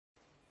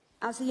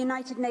As the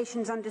United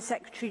Nations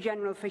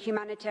Under-Secretary-General for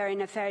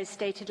Humanitarian Affairs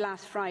stated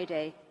last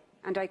Friday,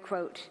 and I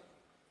quote,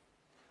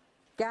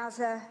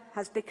 "Gaza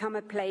has become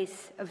a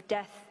place of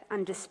death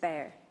and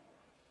despair.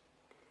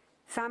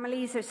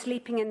 Families are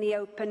sleeping in the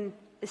open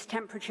as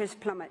temperatures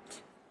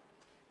plummet.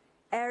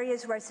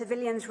 Areas where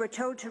civilians were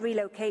told to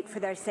relocate for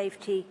their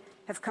safety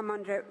have come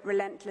under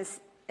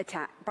relentless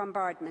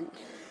bombardment.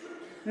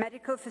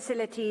 Medical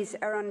facilities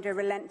are under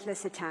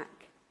relentless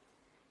attack.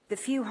 The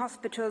few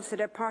hospitals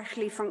that are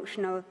partially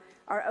functional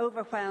are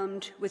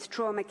overwhelmed with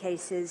trauma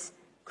cases,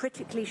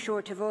 critically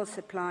short of all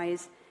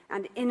supplies,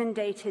 and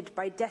inundated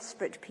by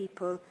desperate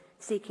people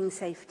seeking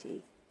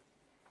safety.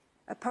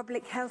 A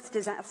public health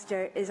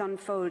disaster is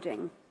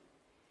unfolding.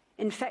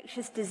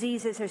 Infectious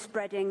diseases are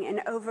spreading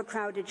in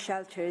overcrowded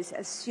shelters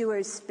as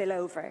sewers spill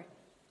over.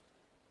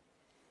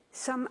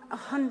 Some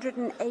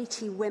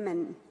 180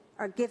 women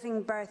are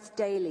giving birth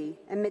daily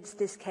amidst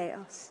this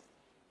chaos.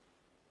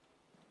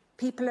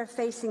 People are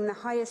facing the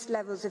highest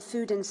levels of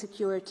food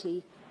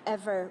insecurity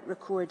ever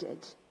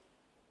recorded.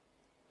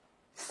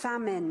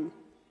 Famine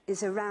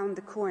is around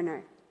the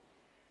corner.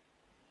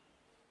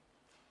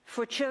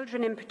 For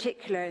children in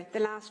particular, the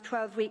last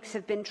 12 weeks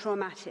have been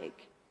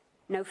traumatic.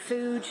 No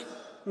food,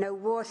 no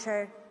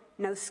water,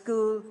 no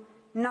school,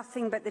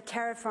 nothing but the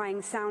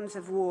terrifying sounds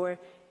of war,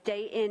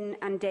 day in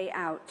and day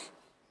out.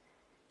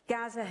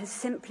 Gaza has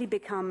simply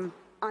become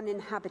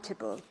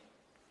uninhabitable.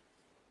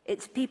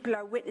 Its people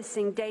are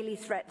witnessing daily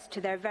threats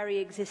to their very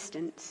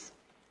existence,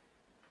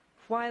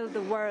 while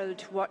the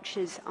world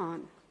watches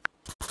on.